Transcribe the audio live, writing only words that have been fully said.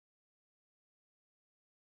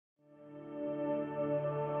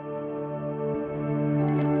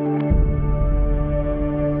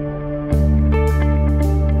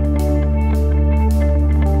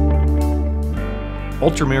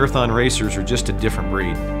Ultramarathon racers are just a different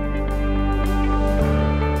breed.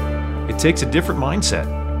 It takes a different mindset.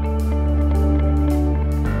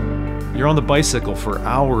 You're on the bicycle for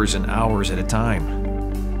hours and hours at a time.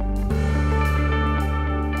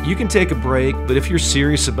 You can take a break, but if you're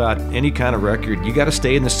serious about any kind of record, you got to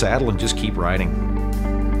stay in the saddle and just keep riding.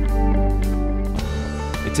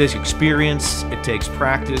 It takes experience, it takes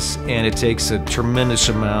practice, and it takes a tremendous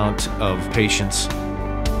amount of patience.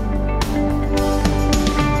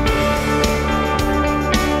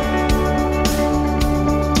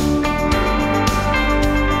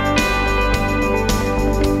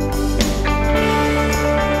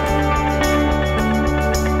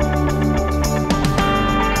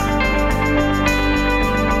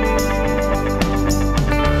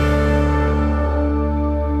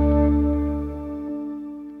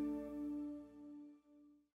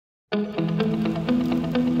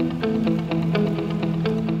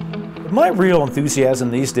 My real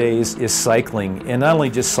enthusiasm these days is cycling, and not only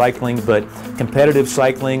just cycling, but competitive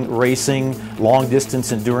cycling, racing, long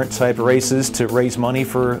distance endurance type races to raise money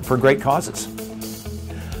for great causes.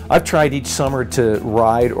 I've tried each summer to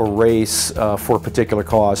ride or race for a particular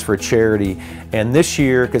cause, for a charity, and this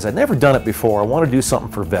year, because I've never done it before, I want to do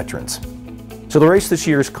something for veterans. So the race this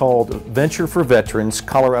year is called Venture for Veterans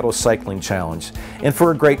Colorado Cycling Challenge, and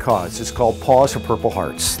for a great cause. It's called Paws For Purple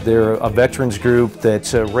Hearts. They're a veterans group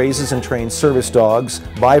that raises and trains service dogs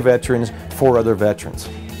by veterans for other veterans.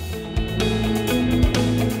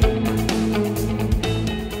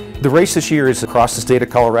 The race this year is across the state of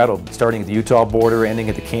Colorado, starting at the Utah border, ending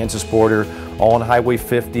at the Kansas border, all on Highway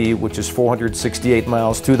 50, which is 468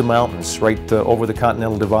 miles through the mountains, right over the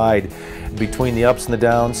Continental Divide. Between the ups and the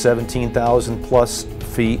downs, 17,000 plus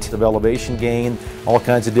feet of elevation gain, all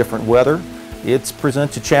kinds of different weather. It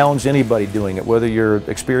presents a challenge to anybody doing it, whether you're an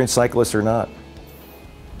experienced cyclist or not.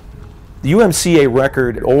 The UMCA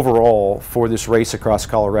record overall for this race across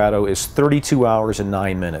Colorado is 32 hours and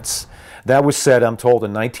 9 minutes. That was set, I'm told,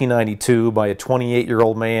 in 1992 by a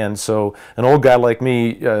 28-year-old man, so an old guy like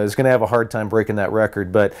me is going to have a hard time breaking that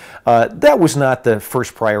record, but that was not the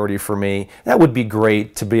first priority for me. That would be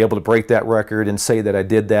great to be able to break that record and say that I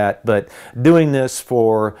did that, but doing this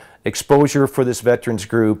for exposure for this veterans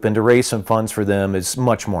group and to raise some funds for them is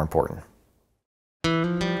much more important.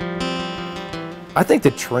 I think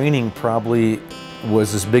the training probably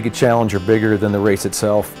was as big a challenge or bigger than the race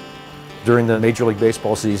itself. During the Major League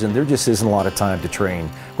Baseball season, there just isn't a lot of time to train.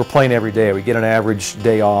 We're playing every day. We get an average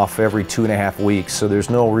day off every 2.5 weeks, so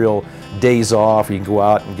there's no real days off. You can go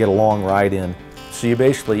out and get a long ride in. So you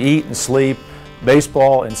basically eat and sleep,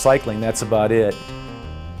 baseball and cycling, that's about it.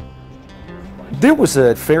 There was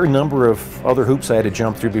a fair number of other hoops I had to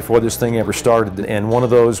jump through before this thing ever started, and one of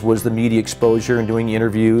those was the media exposure and doing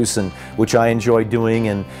interviews, and which I enjoyed doing.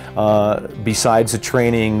 And besides the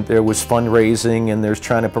training, there was fundraising, and there's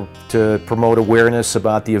trying to promote awareness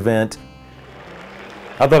about the event.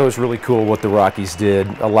 I thought it was really cool what the Rockies did,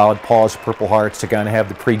 allowed Paws For Purple Hearts to kind of have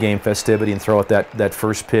the pregame festivity and throw out that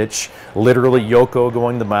first pitch. Literally Yoko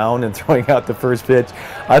going to the mound and throwing out the first pitch.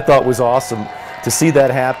 I thought was awesome. To see that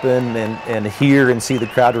happen and hear and see the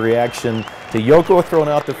crowd reaction to Yoko throwing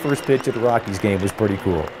out the first pitch at the Rockies game was pretty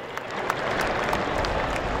cool.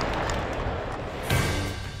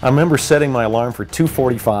 I remember setting my alarm for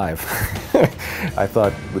 2:45. I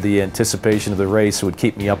thought with the anticipation of the race it would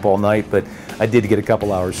keep me up all night, but I did get a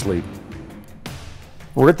couple hours sleep.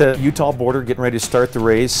 We're at the Utah border getting ready to start the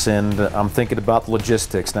race, and I'm thinking about the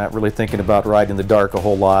logistics, not really thinking about riding in the dark a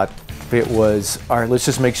whole lot. It was, all right, let's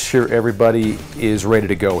just make sure everybody is ready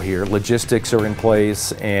to go here. Logistics are in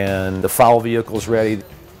place and the foul vehicle's ready.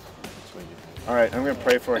 All right, I'm going to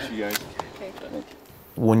pray for us, you guys.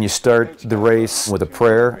 When you start the race with a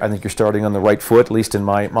prayer, I think you're starting on the right foot, at least in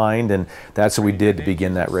my mind, and that's what we did to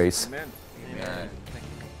begin that race. Amen.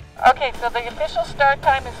 Okay, so the official start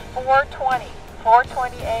time is 4:20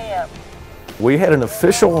 a.m. We had an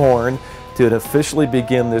official horn to officially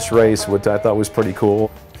begin this race, which I thought was pretty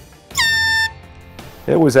cool.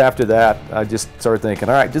 It was after that, I just started thinking,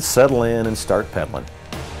 all right, just settle in and start pedaling.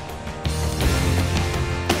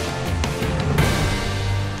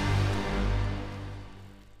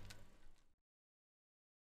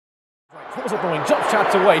 Pulls it going, jump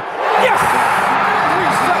shots away. Yes! 3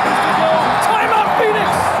 seconds to go. Timeout,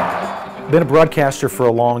 Phoenix! Been a broadcaster for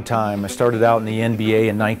a long time. I started out in the NBA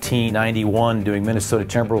in 1991 doing Minnesota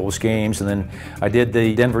Timberwolves games, and then I did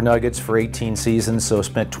the Denver Nuggets for 18 seasons, so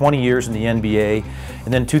spent 20 years in the NBA.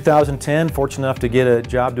 And then 2010, fortunate enough to get a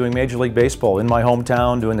job doing Major League Baseball in my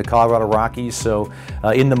hometown doing the Colorado Rockies, so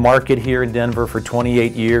in the market here in Denver for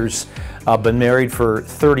 28 years. I've been married for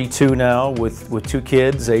 32 now with 2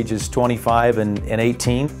 kids, ages 25 and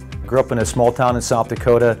 18. Grew up in a small town in South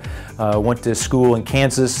Dakota, went to school in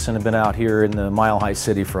Kansas, and have been out here in the Mile High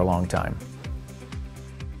City for a long time.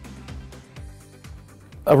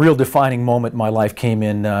 A real defining moment in my life came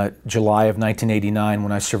in July of 1989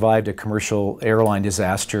 when I survived a commercial airline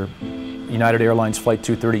disaster. United Airlines Flight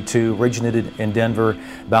 232 originated in Denver,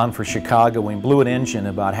 bound for Chicago. We blew an engine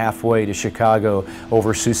about halfway to Chicago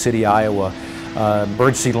over Sioux City, Iowa.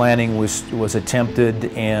 Emergency landing was attempted,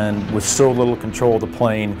 and with so little control of the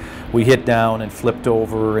plane, we hit down and flipped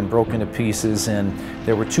over and broke into pieces, and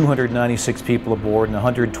there were 296 people aboard and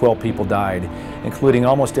 112 people died, including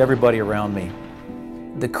almost everybody around me.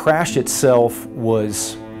 The crash itself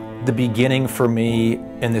was the beginning for me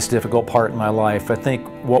in this difficult part in my life. I think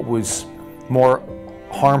what was more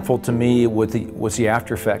harmful to me was the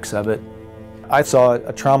after effects of it. I saw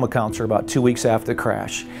a trauma counselor about 2 weeks after the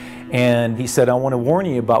crash, and he said, I want to warn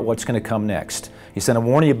you about what's going to come next. He said, I'm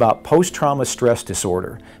warning you about post-trauma stress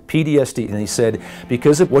disorder, PTSD. And he said,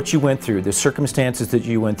 because of what you went through, the circumstances that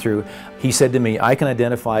you went through, he said to me, I can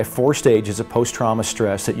identify 4 stages of post-trauma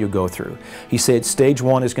stress that you go through. He said, stage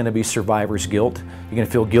 1 is going to be survivor's guilt. You're going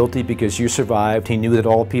to feel guilty because you survived. He knew that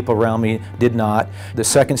all the people around me did not. The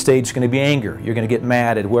second stage is going to be anger. You're going to get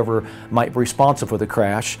mad at whoever might be responsible for the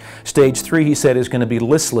crash. Stage 3, he said, is going to be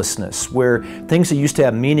listlessness, where things that used to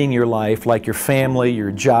have meaning in your life, like your family,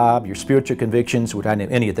 your job, your spiritual convictions, which I didn't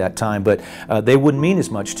have any at that time, but they wouldn't mean as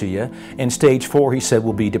much to you. And stage 4, he said,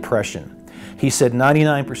 will be depression. He said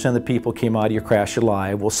 99% of the people came out of your crash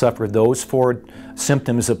alive will suffer those 4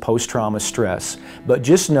 symptoms of post-trauma stress. But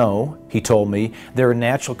just know, he told me, they're a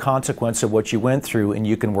natural consequence of what you went through, and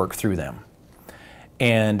you can work through them.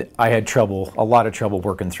 And I had trouble, a lot of trouble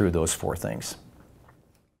working through those 4 things.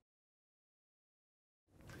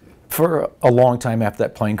 For a long time after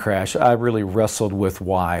that plane crash, I really wrestled with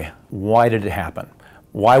why. Why did it happen?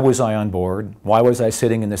 Why was I on board? Why was I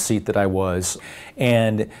sitting in the seat that I was?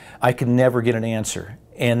 And I could never get an answer.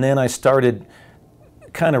 And then I started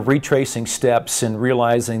kind of retracing steps and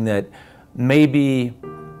realizing that maybe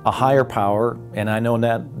a higher power, and I know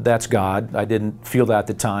that's God, I didn't feel that at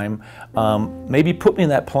the time, maybe put me in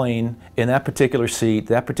that plane, in that particular seat,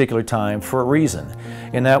 that particular time for a reason.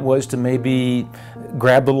 And that was to maybe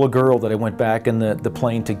grab the little girl that I went back in the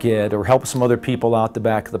plane to get, or help some other people out the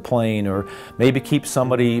back of the plane, or maybe keep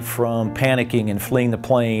somebody from panicking and fleeing the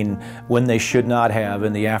plane when they should not have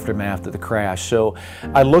in the aftermath of the crash. So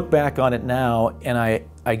I look back on it now, and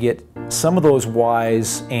I get some of those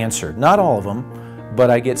whys answered. Not all of them, but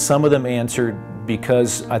I get some of them answered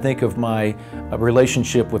because I think of my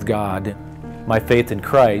relationship with God, my faith in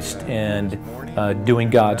Christ, and doing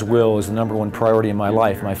God's will is the #1 priority in my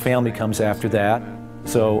life. My family comes after that.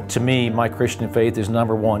 So to me, my Christian faith is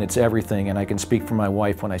 #1. It's everything, and I can speak for my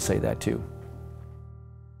wife when I say that too.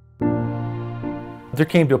 There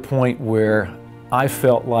came to a point where I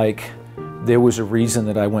felt like there was a reason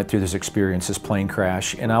that I went through this experience, this plane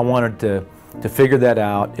crash, and I wanted to figure that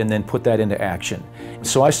out and then put that into action.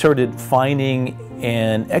 So I started finding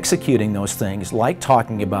and executing those things, like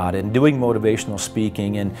talking about it and doing motivational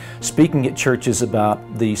speaking and speaking at churches about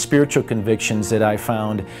the spiritual convictions that I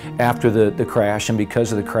found after the crash and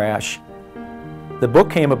because of the crash. The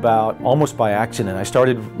book came about almost by accident. I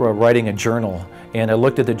started writing a journal, and I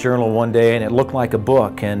looked at the journal one day and it looked like a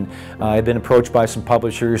book, and I had been approached by some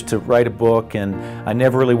publishers to write a book, and I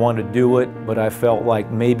never really wanted to do it, but I felt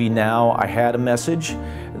like maybe now I had a message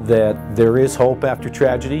that there is hope after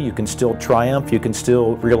tragedy. You can still triumph, you can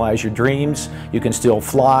still realize your dreams, you can still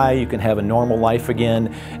fly, you can have a normal life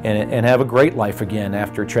again, and have a great life again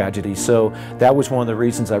after tragedy. So that was one of the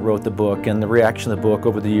reasons I wrote the book, and the reaction of the book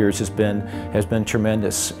over the years has been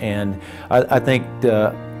tremendous. And I think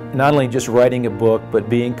not only just writing a book, but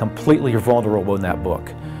being completely vulnerable in that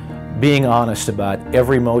book. Being honest about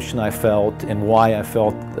every emotion I felt and why I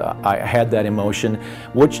felt I had that emotion,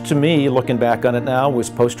 which to me, looking back on it now, was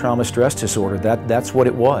post-trauma stress disorder. That's what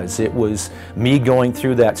it was. It was me going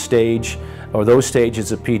through that stage, or those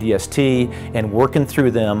stages of PTSD, and working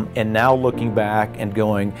through them, and now looking back and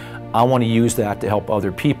going, I want to use that to help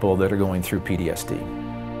other people that are going through PTSD.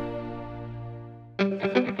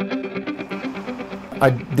 I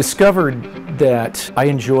discovered that I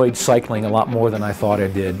enjoyed cycling a lot more than I thought I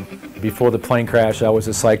did. Before the plane crash, I was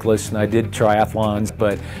a cyclist and I did triathlons,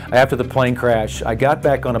 but after the plane crash, I got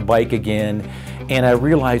back on a bike again and I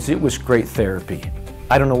realized it was great therapy.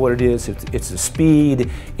 I don't know what it is. It's the speed,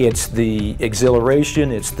 it's the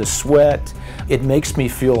exhilaration, it's the sweat. It makes me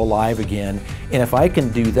feel alive again. And if I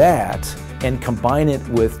can do that and combine it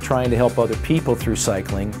with trying to help other people through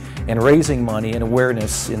cycling and raising money and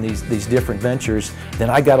awareness in these different ventures, then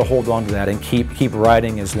I got to hold on to that and keep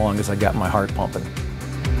riding as long as I got my heart pumping.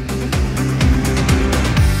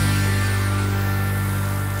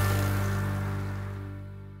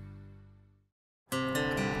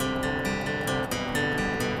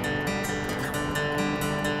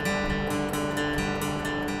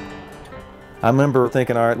 I remember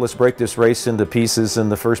thinking, all right, let's break this race into pieces,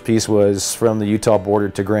 and the first piece was from the Utah border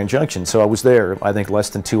to Grand Junction. So I was there, I think,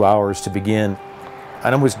 less than 2 hours to begin.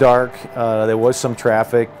 And it was dark, there was some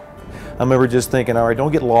traffic. I remember just thinking, all right,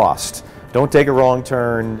 don't get lost. Don't take a wrong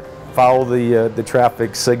turn, follow the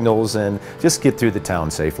traffic signals, and just get through the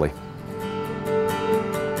town safely.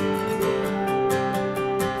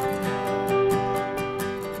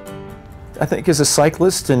 I think as a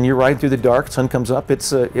cyclist and you're riding through the dark, sun comes up,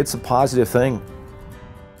 it's a positive thing.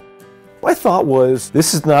 My thought was,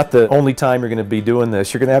 this is not the only time you're going to be doing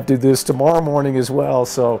this. You're going to have to do this tomorrow morning as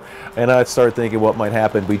well. And I started thinking what might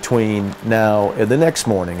happen between now and the next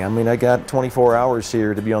morning. I mean, I got 24 hours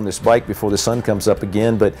here to be on this bike before the sun comes up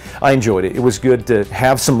again, but I enjoyed it. It was good to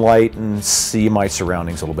have some light and see my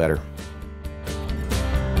surroundings a little better.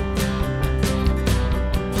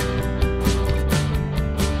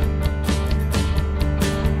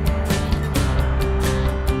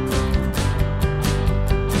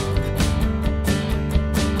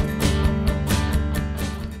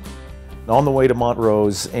 On the way to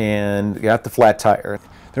Montrose and got the flat tire.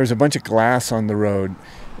 There was a bunch of glass on the road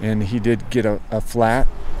and he did get a flat.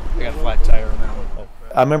 I got a flat tire on that one.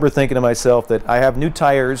 I remember thinking to myself that I have new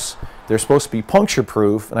tires, they're supposed to be puncture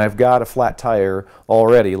proof, and I've got a flat tire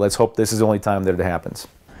already. Let's hope this is the only time that it happens.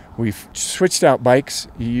 We've switched out bikes.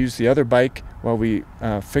 He used the other bike while we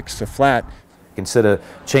fixed the flat. Instead of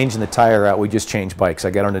changing the tire out, we just changed bikes. I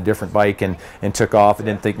got on a different bike and took off and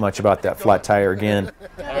didn't think much about that flat tire again.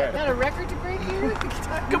 Got a record to break here?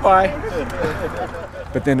 Goodbye.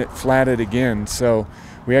 But then it flatted again, so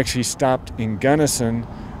we actually stopped in Gunnison.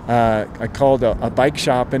 I called a bike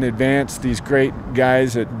shop in advance, these great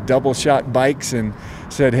guys at Double Shot Bikes, and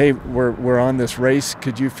said, hey, we're on this race,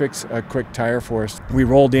 could you fix a quick tire for us? We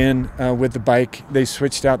rolled in with the bike, they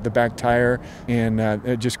switched out the back tire, and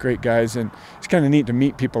they're just great guys. And it's kind of neat to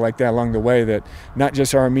meet people like that along the way, that not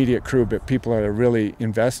just our immediate crew, but people that are really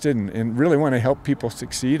invested and really want to help people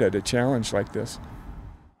succeed at a challenge like this.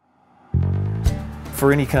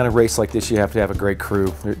 For any kind of race like this, you have to have a great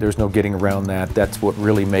crew. There's no getting around that. That's what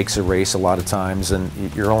really makes a race a lot of times, and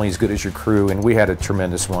you're only as good as your crew, and we had a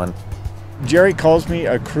tremendous one. Jerry calls me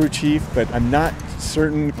a crew chief, but I'm not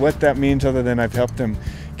certain what that means, other than I've helped him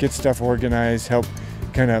get stuff organized, help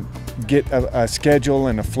kind of get a schedule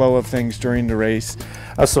and a flow of things during the race.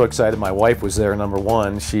 I was so excited my wife was there, number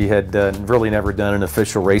one. She had really never done an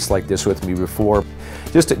official race like this with me before.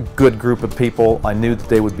 Just a good group of people. I knew that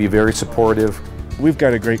they would be very supportive. We've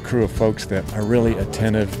got a great crew of folks that are really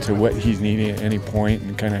attentive to what he's needing at any point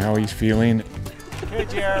and kind of how he's feeling. Hey,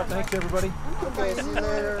 Jerry. Thanks, everybody. Okay, see you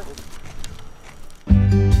later.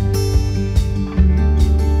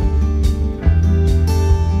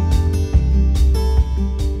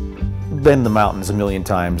 Been in the mountains a million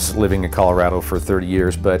times, living in Colorado for 30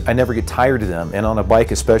 years, but I never get tired of them. And on a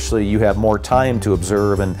bike especially, you have more time to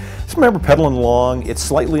observe. And just remember pedaling along, it's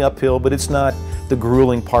slightly uphill, but it's not the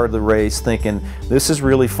grueling part of the race, thinking, this is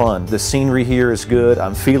really fun. The scenery here is good,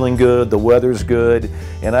 I'm feeling good, the weather's good,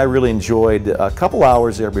 and I really enjoyed a couple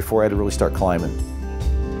hours there before I had to really start climbing.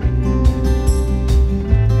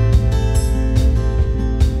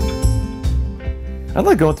 I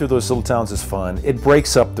like going through those little towns is fun. It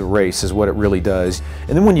breaks up the race is what it really does.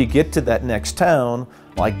 And then when you get to that next town,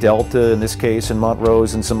 like Delta in this case, and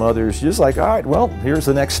Montrose and some others, you're just like, all right, well, here's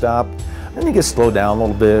the next stop. And you get slowed down a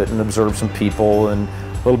little bit and observe some people and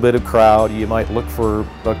a little bit of crowd. You might look for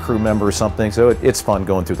a crew member or something. So it's fun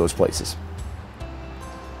going through those places.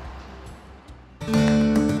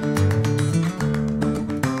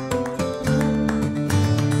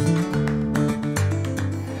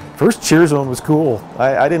 First cheer zone was cool.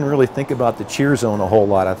 I didn't really think about the cheer zone a whole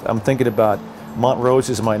lot. I'm thinking about Montrose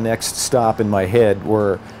as my next stop in my head,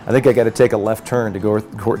 where I think I got to take a left turn to go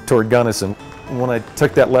toward Gunnison. When I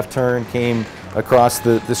took that left turn, came across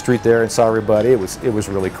the street there and saw everybody, it was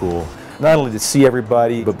really cool. not only to see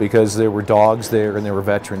everybody, but because there were dogs there and there were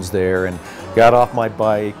veterans there, and got off my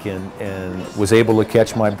bike and was able to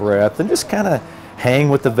catch my breath and just kind of hang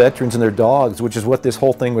with the veterans and their dogs, which is what this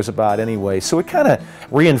whole thing was about anyway. So it kind of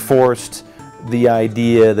reinforced the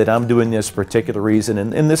idea that I'm doing this particular reason,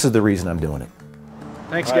 and this is the reason I'm doing it.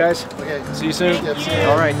 Thanks, guys. Okay. See you soon. Yep, see you.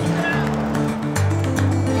 All right.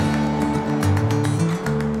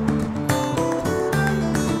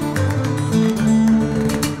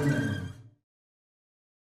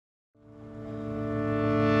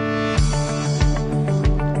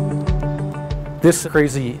 This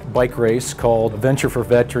crazy bike race called Venture for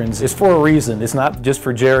Veterans is for a reason. It's not just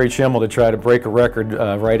for Jerry Schemmel to try to break a record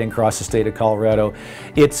riding across the state of Colorado.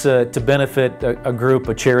 It's to benefit a group,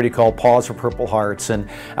 a charity called Paws For Purple Hearts. And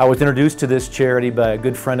I was introduced to this charity by a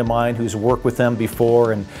good friend of mine who's worked with them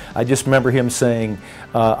before, and I just remember him saying,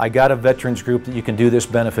 I got a veterans group that you can do this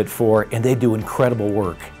benefit for, and they do incredible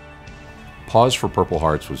work. Paws For Purple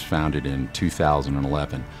Hearts was founded in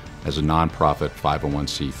 2011 as a nonprofit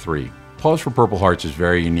 501c3. Paws For Purple Hearts is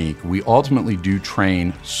very unique. We ultimately do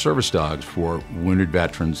train service dogs for wounded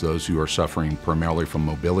veterans, those who are suffering primarily from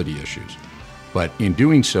mobility issues. But in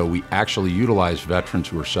doing so, we actually utilize veterans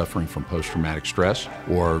who are suffering from post-traumatic stress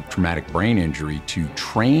or traumatic brain injury to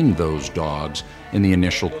train those dogs in the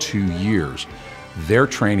initial 2 years. They're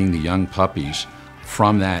training the young puppies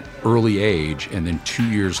from that early age, and then 2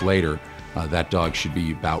 years later, that dog should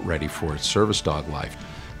be about ready for its service dog life.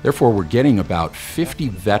 Therefore, we're getting about 50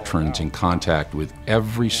 veterans in contact with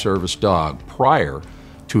every service dog prior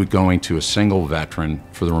to it going to a single veteran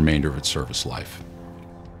for the remainder of its service life.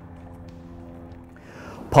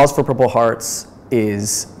 Paws For Purple Hearts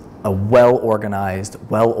is a well-organized,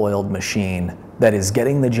 well-oiled machine that is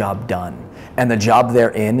getting the job done. And the job they're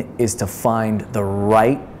in is to find the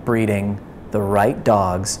right breeding, the right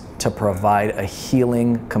dogs to provide a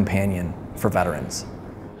healing companion for veterans.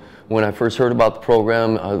 When I first heard about the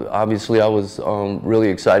program, obviously I was really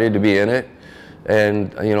excited to be in it,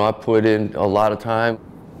 and I put in a lot of time.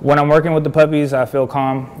 When I'm working with the puppies, I feel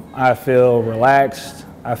calm, I feel relaxed,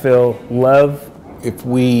 I feel love. If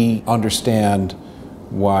we understand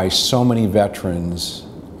why so many veterans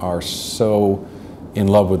are so in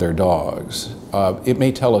love with their dogs, it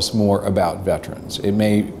may tell us more about veterans. It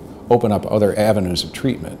may open up other avenues of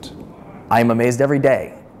treatment. I'm amazed every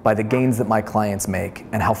day by the gains that my clients make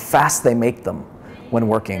and how fast they make them when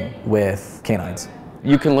working with canines.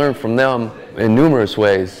 You can learn from them in numerous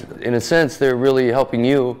ways. In a sense, they're really helping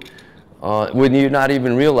you when you're not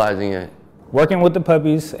even realizing it. Working with the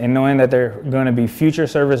puppies and knowing that they're going to be future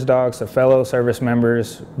service dogs to fellow service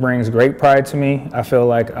members brings great pride to me. I feel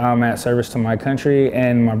like I'm at service to my country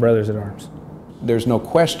and my brothers at arms. There's no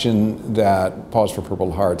question that Paws For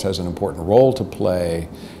Purple Hearts has an important role to play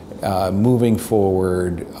moving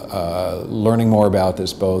forward, learning more about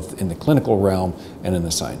this both in the clinical realm and in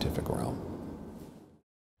the scientific realm.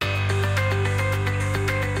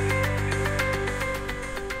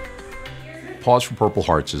 Paws For Purple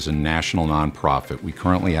Hearts is a national nonprofit. We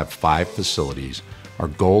currently have 5 facilities. Our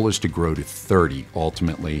goal is to grow to 30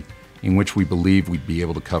 ultimately, in which we believe we'd be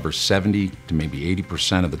able to cover 70 to maybe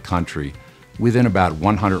 80% of the country within about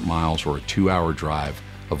 100 miles or a 2-hour drive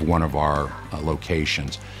of one of our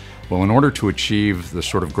locations. Well, in order to achieve the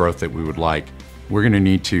sort of growth that we would like, we're going to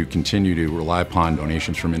need to continue to rely upon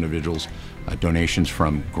donations from individuals, donations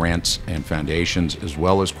from grants and foundations, as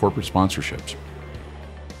well as corporate sponsorships.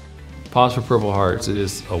 Paws For Purple Hearts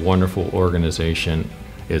is a wonderful organization.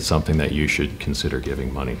 It's something that you should consider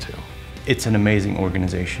giving money to. It's an amazing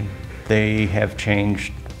organization. They have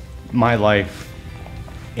changed my life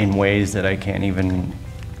in ways that I can't even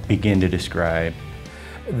begin to describe.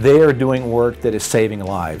 They are doing work that is saving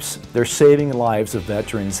lives. They're saving lives of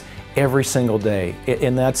veterans every single day.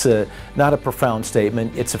 And that's not a profound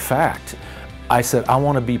statement, it's a fact. I said, I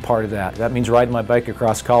want to be part of that. That means riding my bike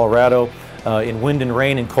across Colorado in wind and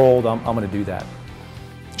rain and cold. I'm going to do that.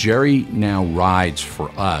 Jerry now rides for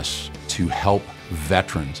us to help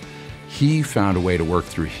veterans. He found a way to work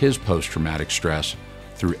through his post-traumatic stress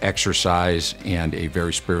through exercise and a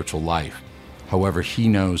very spiritual life. However, he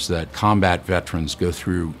knows that combat veterans go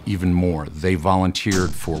through even more. They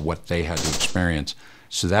volunteered for what they had to experience.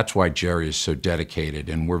 So that's why Jerry is so dedicated,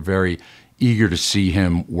 and we're very eager to see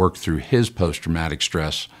him work through his post-traumatic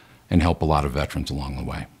stress and help a lot of veterans along the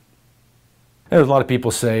way. There's a lot of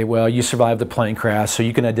people say, well, you survived the plane crash, so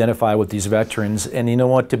you can identify with these veterans. And you know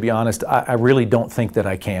what, to be honest, I really don't think that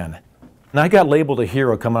I can. And I got labeled a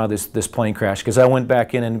hero coming out of this plane crash because I went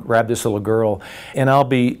back in and grabbed this little girl. And I'll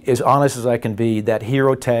be as honest as I can be, that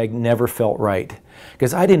hero tag never felt right.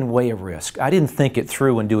 Because I didn't weigh a risk. I didn't think it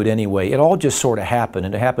through and do it anyway. It all just sort of happened,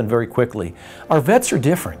 and it happened very quickly. Our vets are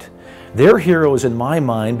different. They're heroes in my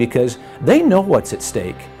mind because they know what's at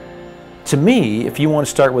stake. To me, if you want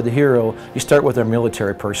to start with a hero, you start with our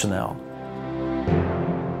military personnel.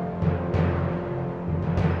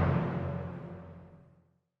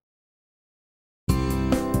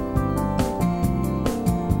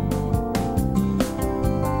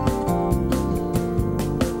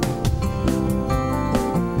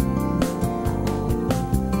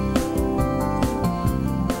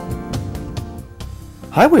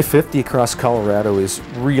 Highway 50 across Colorado is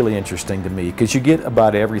really interesting to me because you get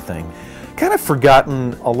about everything. Kind of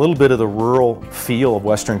forgotten a little bit of the rural feel of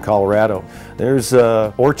western Colorado. There's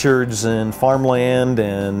orchards and farmland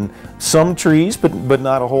and some trees, but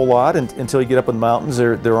not a whole lot until you get up in the mountains.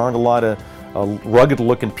 There aren't a lot of rugged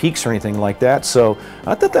looking peaks or anything like that. So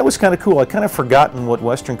I thought that was kind of cool. I'd kind of forgotten what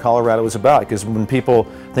western Colorado was about, because when people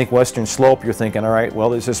think western slope, you're thinking, all right, well,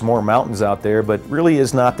 there's just more mountains out there, but really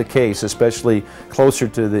is not the case, especially closer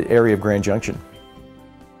to the area of Grand Junction.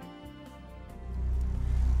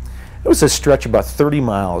 It was a stretch about 30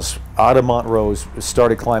 miles out of Montrose,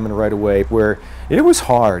 started climbing right away, where it was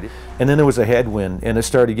hard. And then there was a headwind, and it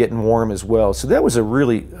started getting warm as well. So that was a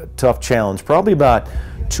really tough challenge. Probably about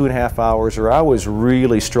 2.5 hours, or I was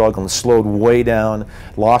really struggling, slowed way down,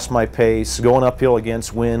 lost my pace, going uphill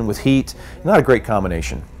against wind with heat. Not a great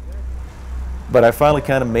combination. But I finally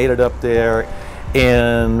kind of made it up there.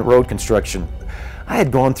 And road construction. I had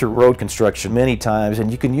gone through road construction many times, and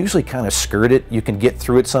you can usually kind of skirt it. You can get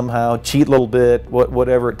through it somehow, cheat a little bit,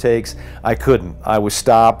 whatever it takes. I couldn't. I was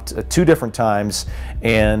stopped 2 different times,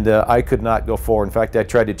 and I could not go forward. In fact, I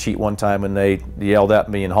tried to cheat one time, and they yelled at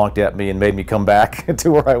me and honked at me and made me come back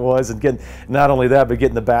to where I was, and get, not only that, but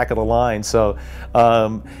get in the back of the line. So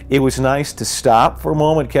it was nice to stop for a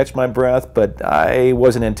moment, catch my breath, but I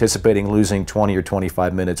wasn't anticipating losing 20 or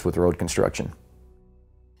 25 minutes with road construction.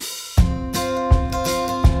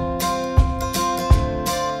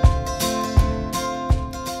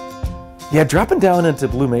 Yeah, dropping down into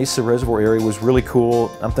Blue Mesa Reservoir area was really cool.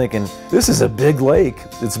 I'm thinking, this is a big lake.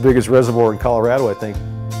 It's the biggest reservoir in Colorado, I think.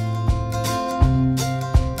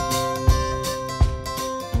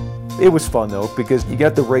 It was fun though, because you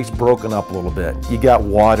got the race broken up a little bit. You got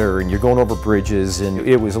water and you're going over bridges, and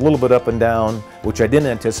it was a little bit up and down, which I didn't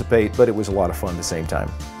anticipate, but it was a lot of fun at the same time.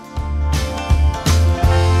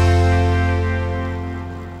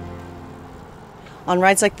 On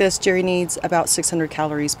rides like this, Jerry needs about 600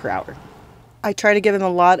 calories per hour. I try to give him a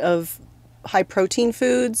lot of high protein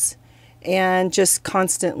foods and just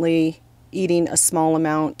constantly eating a small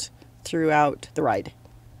amount throughout the ride.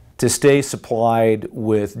 To stay supplied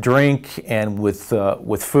with drink and with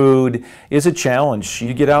food is a challenge.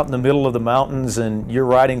 You get out in the middle of the mountains and you're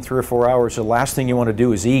riding 3 or 4 hours, the last thing you want to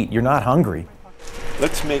do is eat. You're not hungry.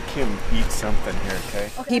 Let's make him eat something here,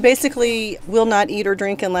 okay? He basically will not eat or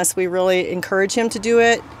drink unless we really encourage him to do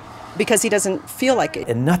it, because he doesn't feel like it.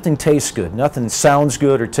 And nothing tastes good, nothing sounds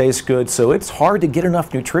good or tastes good, so it's hard to get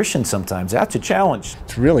enough nutrition sometimes. That's a challenge.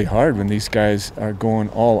 It's really hard when these guys are going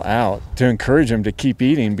all out to encourage them to keep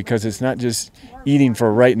eating, because it's not just eating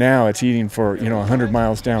for right now, it's eating for, 100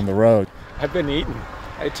 miles down the road. I've been eating.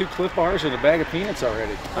 I had 2 Cliff Bars and a bag of peanuts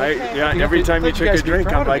already. Yeah, every time you take a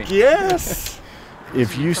drink, I'm like, yes!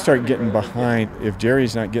 If you start getting behind, if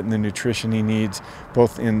Jerry's not getting the nutrition he needs,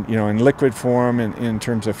 both in in liquid form and in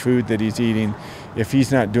terms of food that he's eating, if he's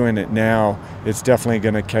not doing it now, it's definitely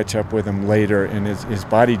going to catch up with him later, and his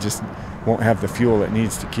body just won't have the fuel it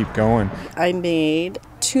needs to keep going. I made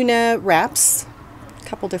tuna wraps, a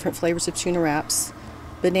couple different flavors of tuna wraps,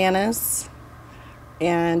 bananas,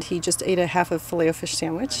 and he just ate a half a Filet-O-Fish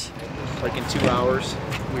sandwich. Like in 2 hours,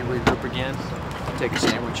 we regroup again, take a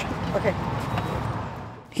sandwich. Okay.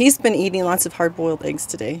 He's been eating lots of hard-boiled eggs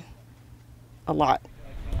today, a lot.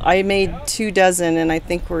 I made 2 dozen, and I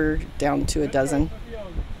think we're down to a dozen.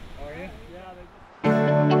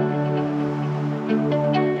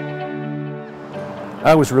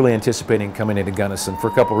 I was really anticipating coming into Gunnison for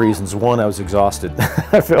a couple reasons. One, I was exhausted.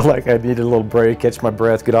 I felt like I needed a little break, catch my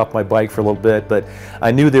breath, get off my bike for a little bit, but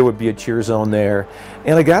I knew there would be a cheer zone there.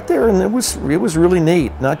 And I got there, and it was really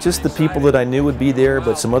neat. Not just the people that I knew would be there,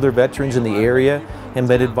 but some other veterans in the area had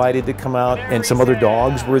been invited to come out, and some other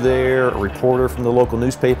dogs were there. A reporter from the local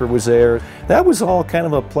newspaper was there. That was all kind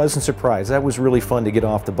of a pleasant surprise. That was really fun to get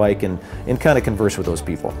off the bike and kind of converse with those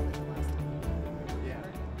people.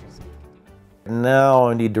 now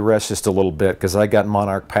I need to rest just a little bit because I got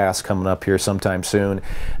Monarch Pass coming up here sometime soon.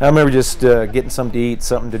 And I remember just getting something to eat,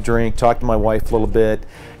 something to drink, talk to my wife a little bit,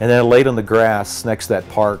 and then I laid on the grass next to that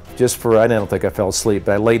park just for, I don't think I fell asleep,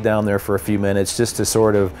 but I laid down there for a few minutes just to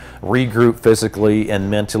sort of regroup physically and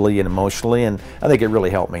mentally and emotionally, and I think it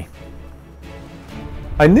really helped me.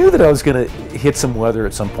 I knew that I was going to hit some weather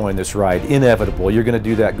at some point in this ride. Inevitable. You're going to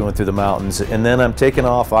do that going through the mountains. And then I'm taking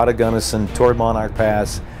off out of Gunnison toward Monarch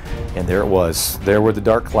Pass, and there it was. There were the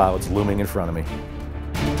dark clouds looming in front of me.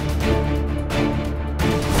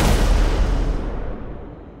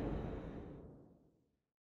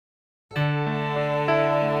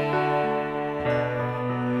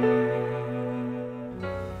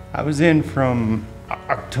 I was in from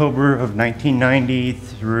October of 1990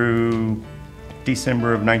 through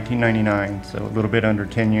December of 1999, so a little bit under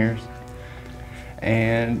 10 years.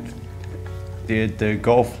 And did the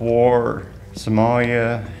Gulf War,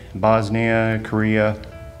 Somalia, Bosnia, Korea.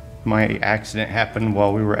 My accident happened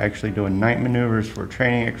while we were actually doing night maneuvers for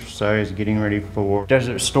training exercise, getting ready for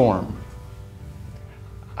Desert Storm.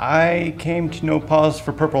 I came to know Paws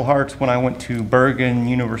for Purple Hearts when I went to Bergen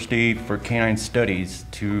University for canine studies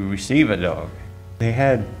to receive a dog. They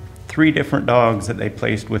had 3 different dogs that they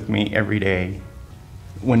placed with me every day.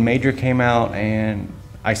 When Major came out and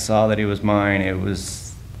I saw that he was mine, it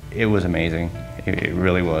was amazing. It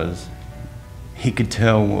really was. He could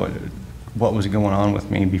tell what was going on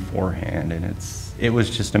with me beforehand, and it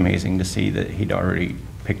was just amazing to see that he'd already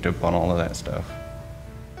picked up on all of that stuff.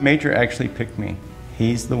 Major actually picked me.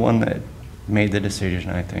 He's the one that made the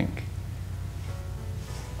decision, I think.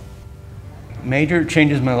 Major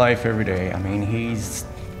changes my life every day. I mean, he's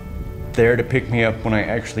there to pick me up when I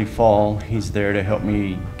actually fall. He's there to help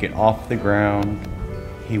me get off the ground.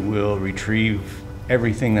 He will retrieve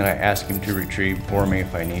everything that I ask him to retrieve for me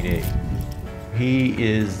if I need it. He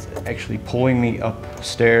is actually pulling me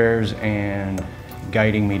upstairs and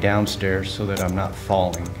guiding me downstairs so that I'm not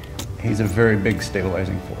falling. He's a very big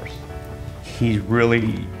stabilizing force. He's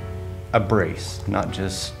really a brace, not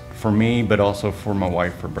just for me, but also for my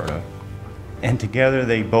wife, Roberta. And together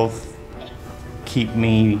they both keep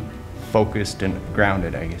me focused and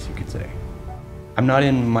grounded, I guess you could say. I'm not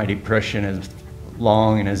in my depression as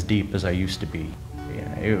long and as deep as I used to be.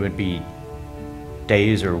 It would be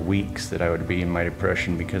days or weeks that I would be in my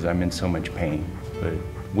depression because I'm in so much pain. But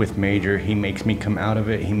with Major, he makes me come out of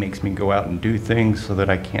it. He makes me go out and do things so that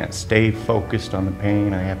I can't stay focused on the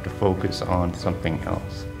pain. I have to focus on something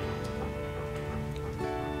else.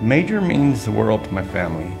 Major means the world to my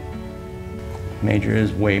family. Major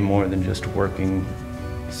is way more than just a working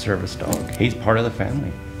service dog. He's part of the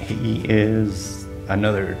family. He is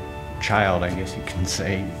another child, I guess you can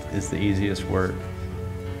say, is the easiest word.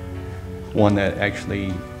 One that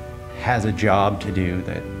actually has a job to do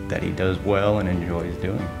that he does well and enjoys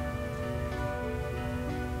doing.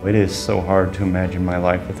 It is so hard to imagine my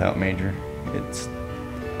life without Major.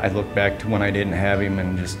 I look back to when I didn't have him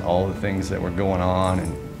and just all the things that were going on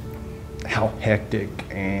and how hectic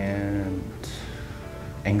and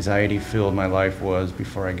anxiety-filled my life was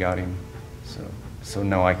before I got him. So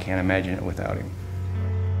no, I can't imagine it without him.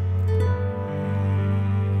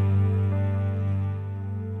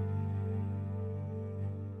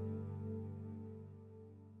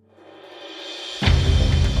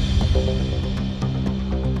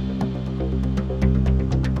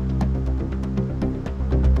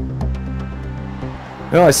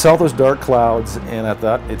 Well, I saw those dark clouds and I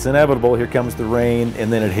thought, it's inevitable, here comes the rain,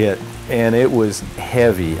 and then it hit. And it was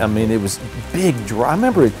heavy. I mean, it was big drop. I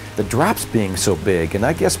remember the drops being so big, and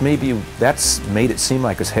I guess maybe that's made it seem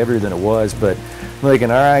like it's heavier than it was, but I'm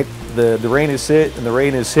thinking, all right, the rain is hit, and the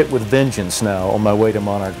rain is hit with vengeance now on my way to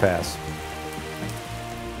Monarch Pass.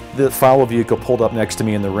 The follow vehicle pulled up next to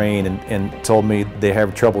me in the rain and told me they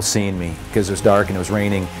have trouble seeing me because it was dark and it was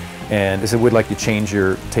raining. And they said, we'd like to change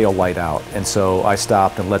your tail light out. And so I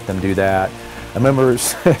stopped and let them do that. I remember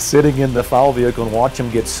sitting in the follow vehicle and watching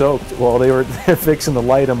them get soaked while they were fixing the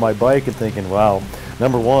light on my bike and thinking, wow,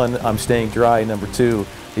 number one, I'm staying dry. Number two,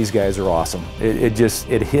 these guys are awesome. It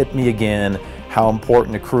hit me again how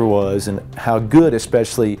important the crew was and how good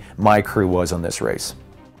especially my crew was on this race.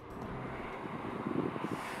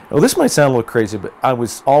 Well, this might sound a little crazy, but I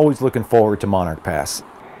was always looking forward to Monarch Pass.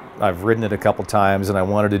 I've ridden it a couple times and I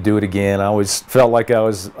wanted to do it again. I always felt like I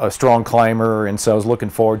was a strong climber, and so I was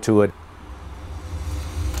looking forward to it.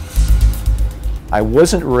 I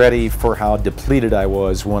wasn't ready for how depleted I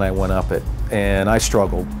was when I went up it, and I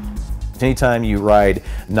struggled. Anytime you ride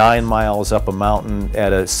 9 miles up a mountain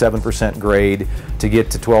at a 7% grade to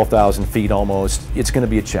get to 12,000 feet almost, it's going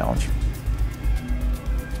to be a challenge.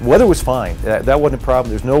 Weather was fine. That wasn't a problem.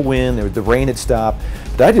 There's no wind. The rain had stopped.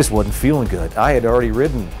 But I just wasn't feeling good. I had already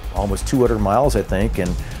ridden almost 200 miles, I think, and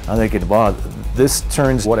I'm thinking, wow, this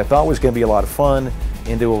turns what I thought was going to be a lot of fun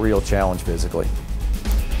into a real challenge physically.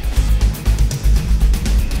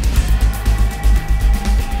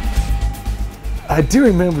 I do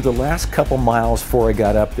remember the last couple miles before I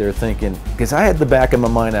got up there thinking, because I had the back of my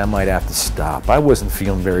mind I might have to stop. I wasn't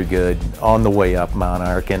feeling very good on the way up Mount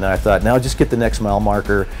Ark, and I thought, now just get the next mile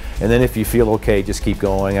marker, and then if you feel okay, just keep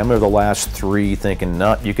going. I remember the last 3 thinking,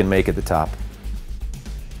 no, you can make it the top.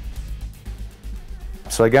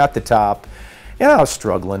 So I got the top, and I was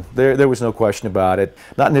struggling. There was no question about it.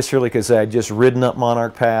 Not necessarily because I had just ridden up Mount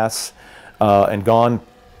Ark Pass and gone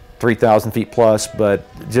 3,000 feet plus, but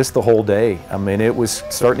just the whole day. I mean, it was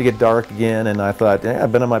starting to get dark again, and I thought,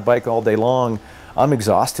 I've been on my bike all day long. I'm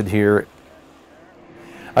exhausted here.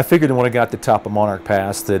 I figured when I got to the top of Mount Ark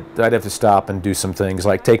Pass that I'd have to stop and do some things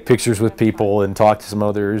like take pictures with people and talk to some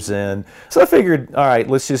others. And so I figured, all right,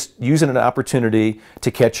 let's just use it as an opportunity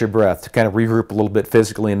to catch your breath, to kind of regroup a little bit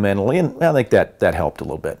physically and mentally, and I think that helped a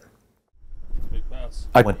little bit.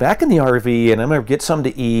 I went back in the RV and I'm gonna get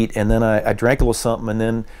something to eat, and then I drank a little something, and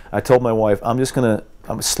then I told my wife, I'm gonna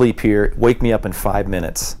sleep here, wake me up in 5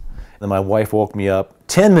 minutes. And my wife woke me up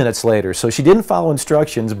 10 minutes later, so she didn't follow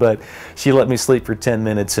instructions, but she let me sleep for 10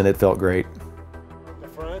 minutes and it felt great.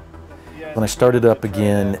 When I started up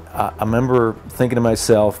again, I remember thinking to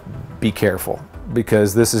myself, be careful,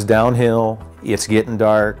 because this is downhill, it's getting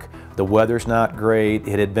dark, the weather's not great,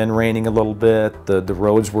 it had been raining a little bit, the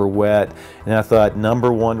roads were wet, and I thought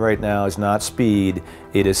number one right now is not speed,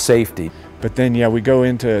 it is safety. But then, yeah, we go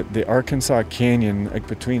into the Arkansas Canyon, like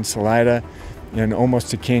between Salida and almost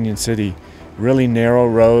to Canyon City. Really narrow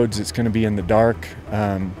roads, it's going to be in the dark.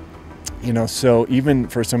 You know, so even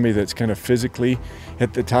for somebody that's kind of physically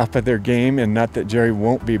at the top of their game, and not that Jerry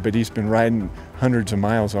won't be, but he's been riding hundreds of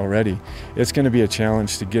miles already, it's going to be a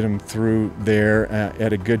challenge to get him through there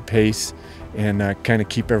at a good pace and kind of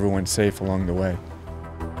keep everyone safe along the way.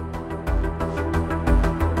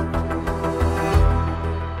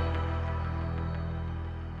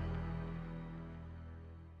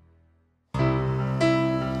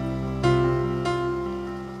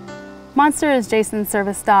 Monster is Jason's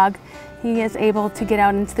service dog. He is able to get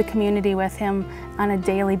out into the community with him on a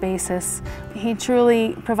daily basis. He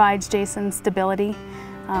truly provides Jason stability,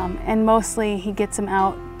 and mostly he gets him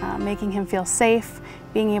out, making him feel safe,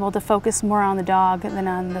 being able to focus more on the dog than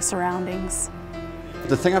on the surroundings.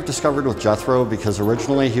 The thing I've discovered with Jethro, because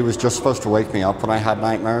originally he was just supposed to wake me up when I had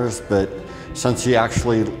nightmares, but since he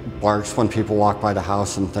actually barks when people walk by the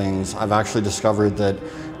house and things, I've actually discovered that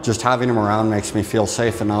just having him around makes me feel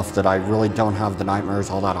safe enough that I really don't have the nightmares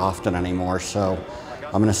all that often anymore. So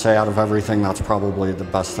I'm going to say out of everything, that's probably the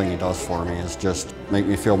best thing he does for me, is just make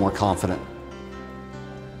me feel more confident.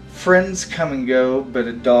 Friends come and go, but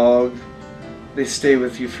a dog, they stay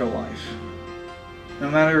with you for life. No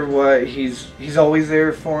matter what, he's always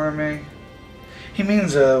there for me. He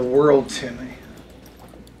means a world to me.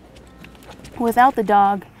 Without the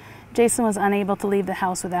dog, Jason was unable to leave the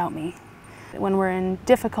house without me. When we're in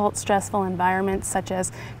difficult, stressful environments such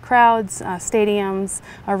as crowds, stadiums,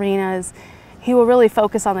 arenas, he will really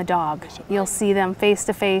focus on the dog. You'll see them face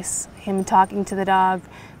to face, him talking to the dog.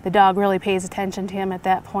 The dog really pays attention to him at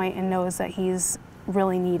that point and knows that he's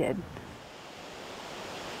really needed.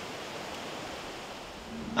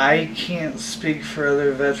 I can't speak for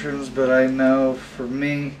other veterans, but I know for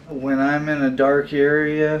me, when I'm in a dark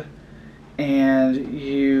area and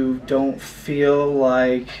you don't feel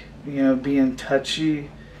like, you know, being touchy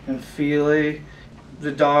and feely,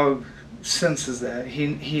 the dog senses that.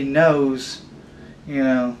 He knows, you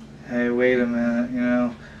know, hey, wait a minute, you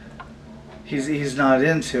know, he's not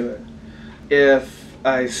into it. If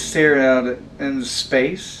I stare out into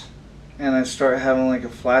space and I start having like a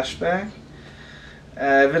flashback,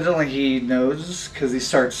 evidently he knows, because he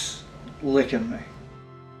starts licking me.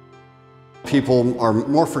 People are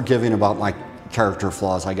more forgiving about my character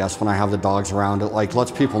flaws, I guess, when I have the dogs around. It like lets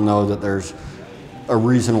people know that there's a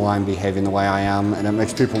reason why I'm behaving the way I am, and it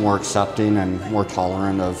makes people more accepting and more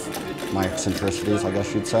tolerant of my eccentricities, I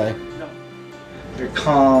guess you'd say. They're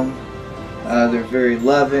calm, they're very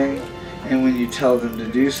loving, and when you tell them to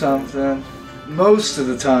do something, most of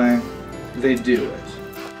the time they do it.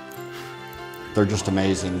 They're just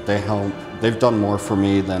amazing. They've done more for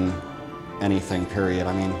me than anything, period.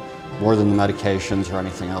 I mean, more than the medications or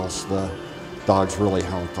anything else. The dogs really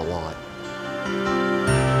helped a lot.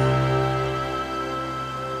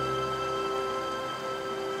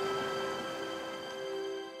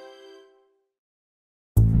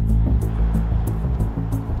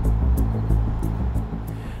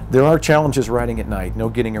 There are challenges riding at night, no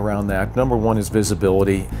getting around that. Number one is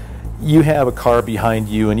visibility. You have a car behind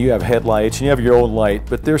you and you have headlights and you have your own light,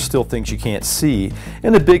 but there's still things you can't see.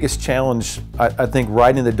 And the biggest challenge, I think,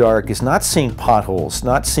 riding in the dark is not seeing potholes,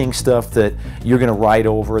 not seeing stuff that you're going to ride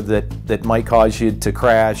over that might cause you to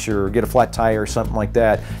crash or get a flat tire or something like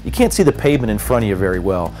that. You can't see the pavement in front of you very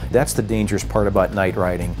well. That's the dangerous part about night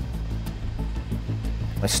riding.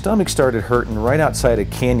 My stomach started hurting right outside of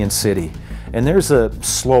Canyon City. And there's a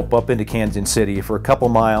slope up into Canyon City for a couple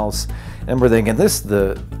miles. And we're thinking, this is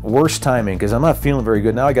the worst timing because I'm not feeling very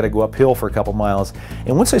good. Now I got to go uphill for a couple miles.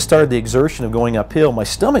 And once I started the exertion of going uphill, my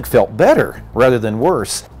stomach felt better rather than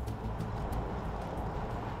worse.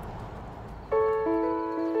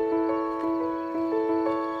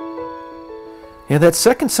 Yeah, that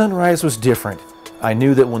second sunrise was different. I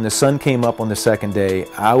knew that when the sun came up on the second day,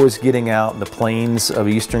 I was getting out in the plains of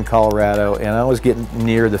eastern Colorado and I was getting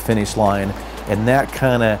near the finish line, and that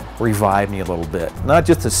kind of revived me a little bit. Not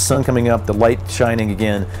just the sun coming up, the light shining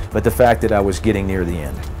again, but the fact that I was getting near the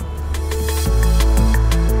end.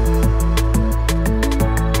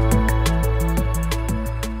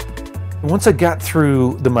 Once I got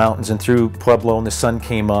through the mountains and through Pueblo and the sun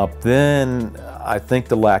came up, then I think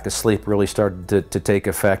the lack of sleep really started to take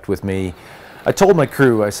effect with me. I told my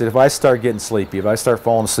crew, I said, if I start getting sleepy, if I start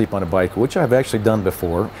falling asleep on a bike, which I've actually done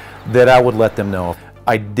before, that I would let them know.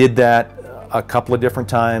 I did that a couple of different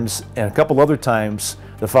times, and a couple other times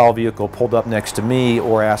the follow vehicle pulled up next to me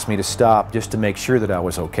or asked me to stop just to make sure that I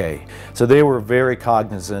was okay. So they were very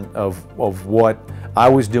cognizant of what I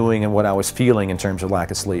was doing and what I was feeling in terms of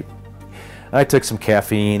lack of sleep. I took some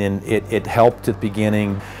caffeine and it helped at the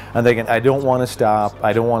beginning. I'm thinking, I don't want to stop,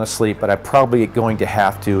 I don't want to sleep, but I'm probably going to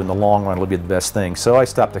have to. In the long run, it'll be the best thing. So I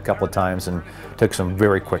stopped a couple of times and took some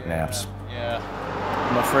very quick naps. Yeah,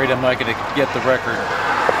 I'm afraid I'm not going to get the record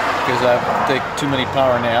because I take too many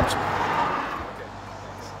power naps.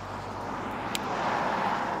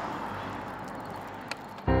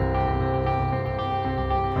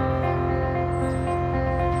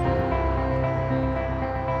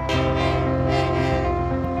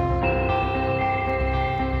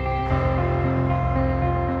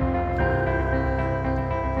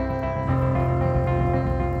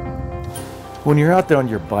 When you're out there on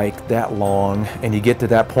your bike that long and you get to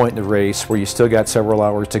that point in the race where you still got several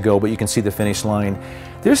hours to go but you can see the finish line,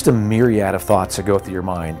 there's a myriad of thoughts that go through your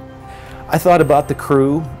mind. I thought about the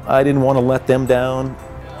crew. I didn't want to let them down.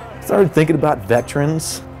 I started thinking about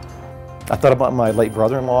veterans. I thought about my late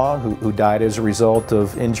brother-in-law who died as a result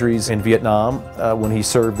of injuries in Vietnam when he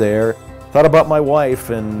served there. Thought about my wife,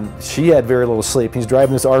 and she had very little sleep. He's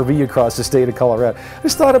driving this RV across the state of Colorado. I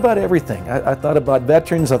just thought about everything. I thought about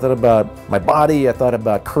veterans, I thought about my body, I thought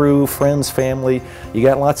about crew, friends, family. You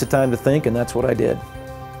got lots of time to think, and that's what I did.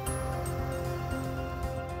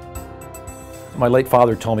 My late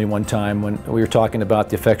father told me one time when we were talking about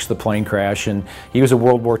the effects of the plane crash, and he was a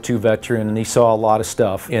World War II veteran and he saw a lot of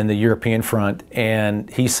stuff in the European front, and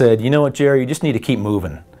he said, you know what, Jerry, you just need to keep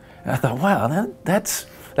moving. And I thought, wow,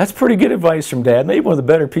 that's pretty good advice from Dad. Maybe one of the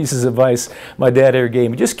better pieces of advice my dad ever gave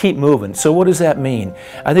me. Just keep moving. So what does that mean?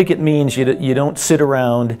 I think it means you don't sit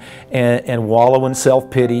around and wallow in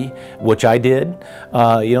self-pity, which I did.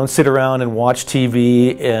 You don't sit around and watch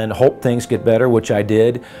TV and hope things get better, which I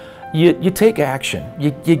did. You take action.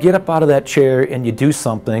 You get up out of that chair and you do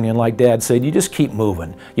something, and like Dad said, you just keep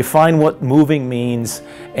moving. You find what moving means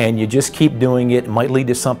and you just keep doing it. It might lead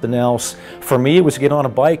to something else. For me, it was to get on a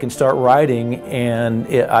bike and start riding, and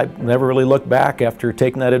I never really looked back after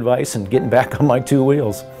taking that advice and getting back on my two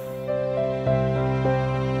wheels.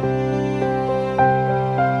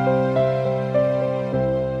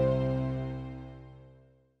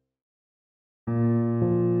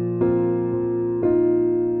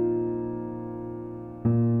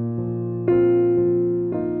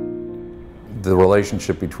 The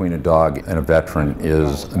relationship between a dog and a veteran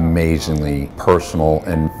is amazingly personal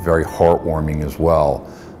and very heartwarming as well.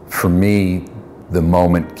 For me, the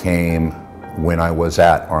moment came when I was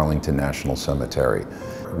at Arlington National Cemetery.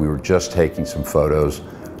 We were just taking some photos.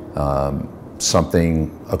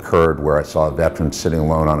 Something occurred where I saw a veteran sitting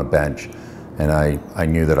alone on a bench, and I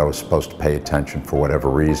knew that I was supposed to pay attention for whatever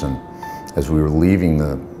reason. As we were leaving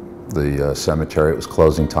the cemetery, it was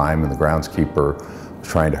closing time, and the groundskeeper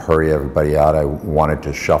trying to hurry everybody out. I wanted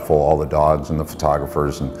to shuffle all the dogs and the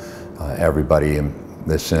photographers and everybody, and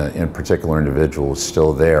this in particular individual was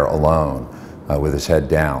still there alone with his head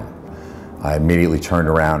down. I immediately turned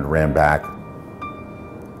around and ran back.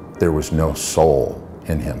 There was no soul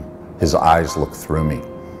in him. His eyes looked through me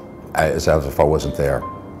as if I wasn't there.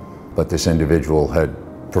 But this individual had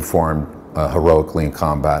performed heroically in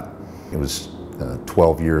combat. It was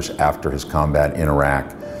 12 years after his combat in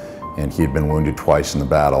Iraq, and he had been wounded twice in the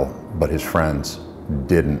battle, but his friends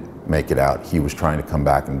didn't make it out. He was trying to come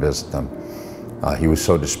back and visit them. He was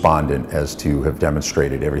so despondent as to have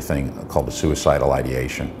demonstrated everything called a suicidal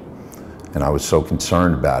ideation. And I was so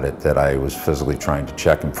concerned about it that I was physically trying to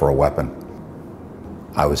check him for a weapon.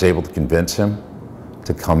 I was able to convince him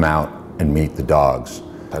to come out and meet the dogs.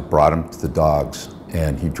 I brought him to the dogs,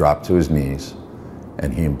 and he dropped to his knees,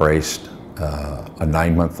 and he embraced a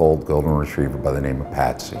 9-month-old golden retriever by the name of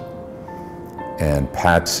Patsy. And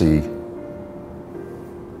Patsy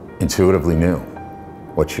intuitively knew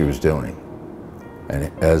what she was doing.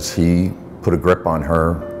 And as he put a grip on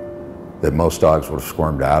her that most dogs would have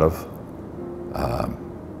squirmed out of,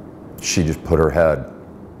 she just put her head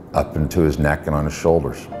up into his neck and on his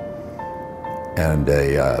shoulders. And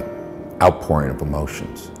a outpouring of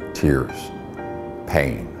emotions, tears,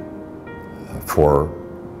 pain, for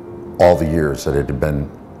all the years that it had been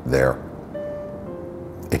there.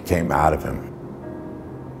 It came out of him.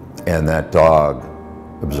 And that dog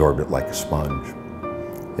absorbed it like a sponge.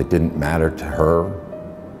 It didn't matter to her.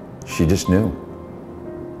 She just knew.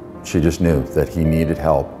 She just knew that he needed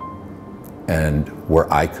help. And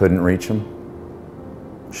where I couldn't reach him,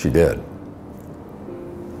 she did.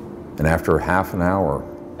 And after half an hour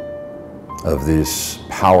of this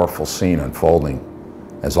powerful scene unfolding,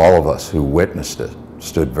 as all of us who witnessed it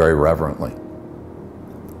stood very reverently,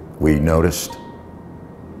 we noticed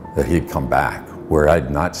that he'd come back, where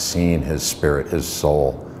I'd not seen his spirit, his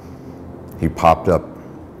soul. He popped up,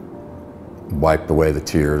 wiped away the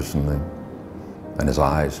tears and his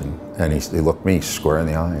eyes, and he looked me square in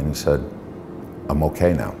the eye and he said, "I'm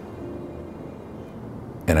okay now."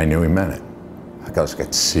 And I knew he meant it. I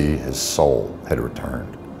could see his soul had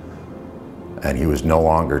returned. And he was no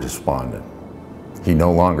longer despondent. He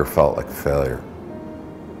no longer felt like a failure.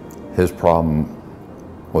 His problem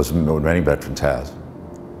was what many veterans has.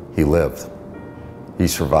 He lived. He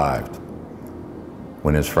survived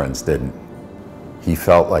when his friends didn't. He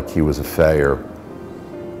felt like he was a failure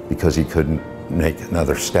because he couldn't make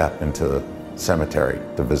another step into the cemetery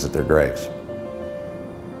to visit their graves.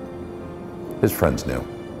 His friends knew.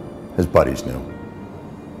 His buddies knew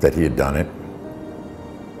that he had done it.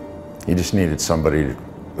 He just needed somebody to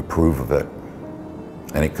approve of it.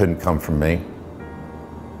 And it couldn't come from me.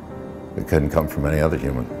 It couldn't come from any other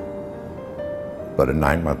human. But a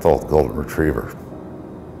 9-month-old golden retriever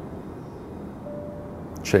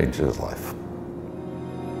changed his life.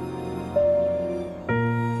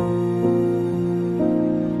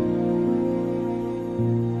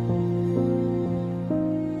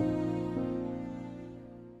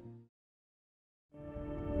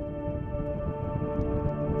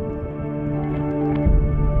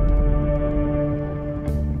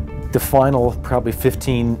 The final probably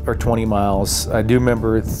 15 or 20 miles, I do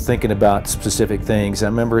remember thinking about specific things. I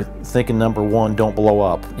remember thinking, number one, don't blow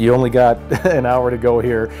up. You only got an hour to go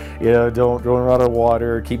here. You know, don't run out of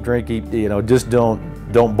water, keep drinking, you know, just don't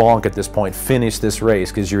bonk at this point. Finish this race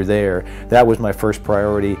because you're there. That was my first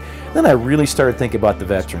priority. Then I really started thinking about the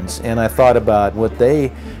veterans, and I thought about what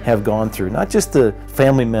they have gone through. Not just the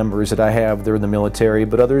family members that I have, they're in the military,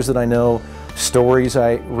 but others that I know, stories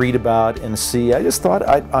I read about and see. I just thought,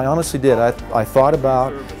 I honestly did. I thought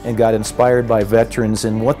about and got inspired by veterans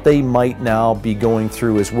and what they might now be going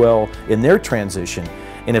through as well in their transition.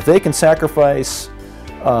 And if they can sacrifice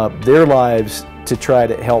their lives to try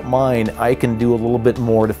to help mine, I can do a little bit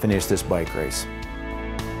more to finish this bike race.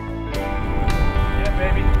 Yeah,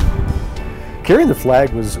 baby. Carrying the flag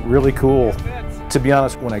was really cool. To be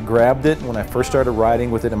honest, when I grabbed it, when I first started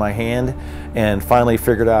riding with it in my hand and finally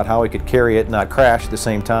figured out how I could carry it and not crash at the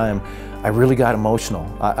same time, I really got emotional.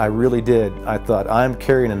 I really did. I thought, I'm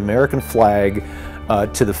carrying an American flag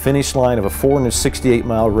to the finish line of a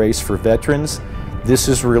 468-mile race for veterans. This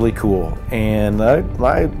is really cool. And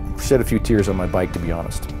I shed a few tears on my bike, to be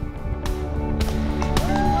honest.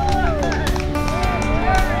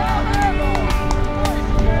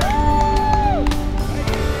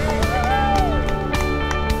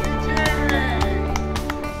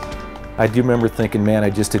 I do remember thinking, man,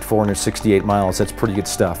 I just did 468 miles. That's pretty good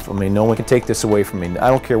stuff. I mean, no one can take this away from me. I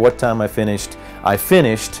don't care what time I finished,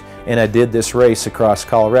 and I did this race across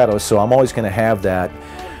Colorado, so I'm always going to have that.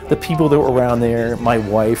 The people that were around there, my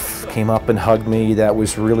wife came up and hugged me. That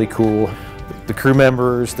was really cool. The crew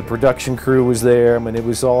members, the production crew was there. I mean, it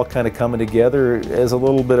was all kind of coming together as a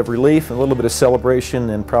little bit of relief, a little bit of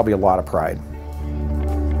celebration, and probably a lot of pride.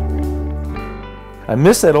 I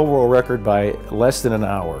missed that overall record by less than an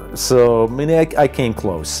hour, so I mean, I came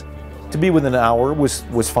close. To be within an hour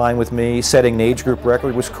was fine with me. Setting an age group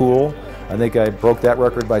record was cool. I think I broke that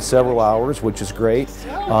record by several hours, which is great.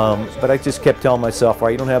 But I just kept telling myself, all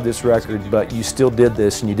right, you don't have this record, but you still did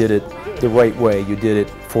this, and you did it the right way. You did it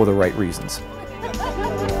for the right reasons.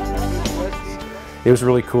 It was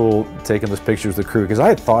really cool taking those pictures of the crew because I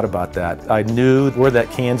had thought about that. I knew where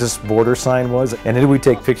that Kansas border sign was, and then we'd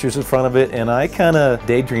take pictures in front of it, and I kind of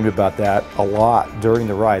daydreamed about that a lot during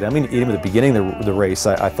the ride. I mean, even at the beginning of the race,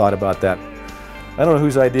 I thought about that. I don't know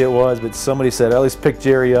whose idea it was, but somebody said, oh, let's pick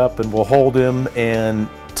Jerry up and we'll hold him, and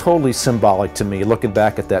totally symbolic to me, looking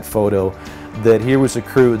back at that photo, that here was a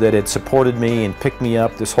crew that had supported me and picked me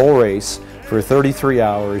up this whole race for 33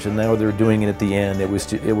 hours, and now they're doing it at the end. It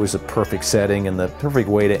was a perfect setting and the perfect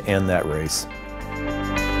way to end that race.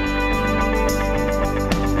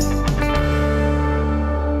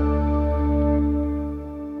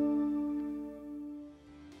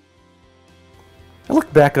 I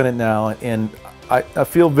look back on it now, and I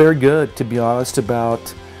feel very good, to be honest,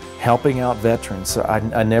 about helping out veterans.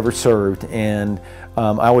 I never served, and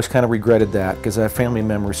I always kind of regretted that because I have family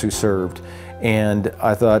members who served. And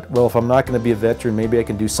I thought, well, if I'm not going to be a veteran, maybe I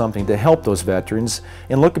can do something to help those veterans.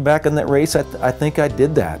 And looking back on that race, I think I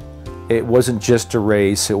did that. It wasn't just a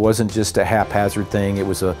race. It wasn't just a haphazard thing. It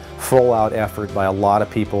was a full-out effort by a lot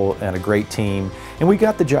of people and a great team. And we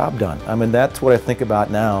got the job done. I mean, that's what I think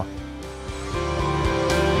about now.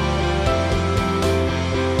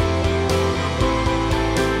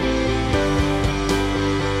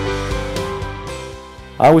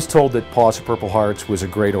 I was told that Paws For Purple Hearts was a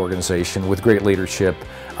great organization with great leadership.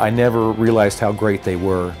 I never realized how great they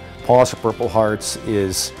were. Paws For Purple Hearts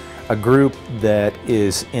is a group that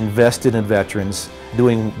is invested in veterans,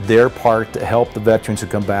 doing their part to help the veterans who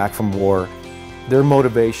come back from war. Their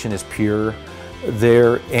motivation is pure.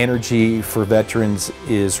 Their energy for veterans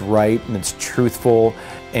is right and it's truthful,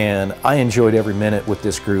 and I enjoyed every minute with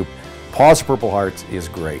this group. Paws For Purple Hearts is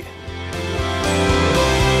great.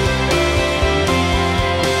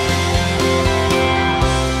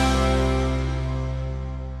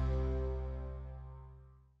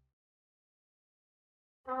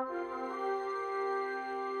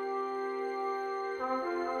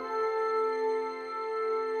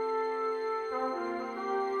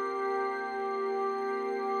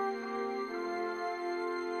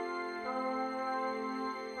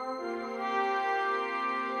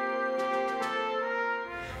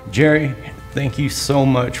 Jerry, thank you so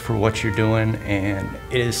much for what you're doing, and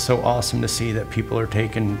it is so awesome to see that people are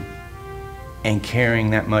taking and caring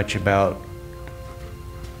that much about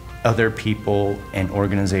other people and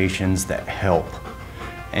organizations that help,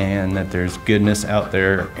 and that there's goodness out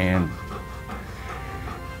there, and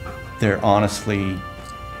they're honestly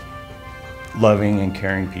loving and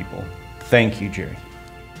caring people. Thank you, Jerry.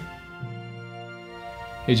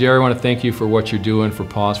 Hey Jerry, I want to thank you for what you're doing for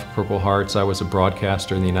Paws For Purple Hearts. I was a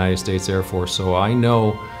broadcaster in the United States Air Force, so I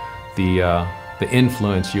know the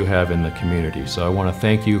influence you have in the community. So I want to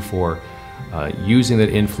thank you for using that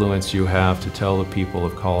influence you have to tell the people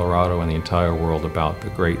of Colorado and the entire world about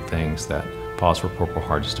the great things that Paws For Purple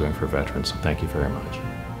Hearts is doing for veterans. So thank you very much.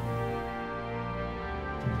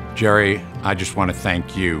 Jerry, I just want to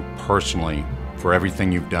thank you personally for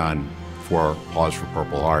everything you've done for Paws For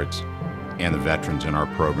Purple Hearts and the veterans in our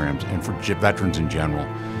programs, and for veterans in general.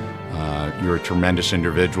 You're a tremendous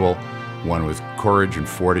individual, one with courage and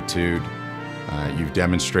fortitude. You've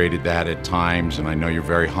demonstrated that at times, and I know you're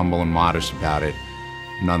very humble and modest about it.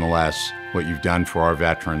 Nonetheless, what you've done for our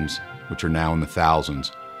veterans, which are now in the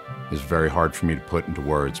thousands, is very hard for me to put into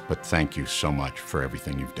words, but thank you so much for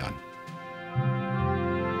everything you've done.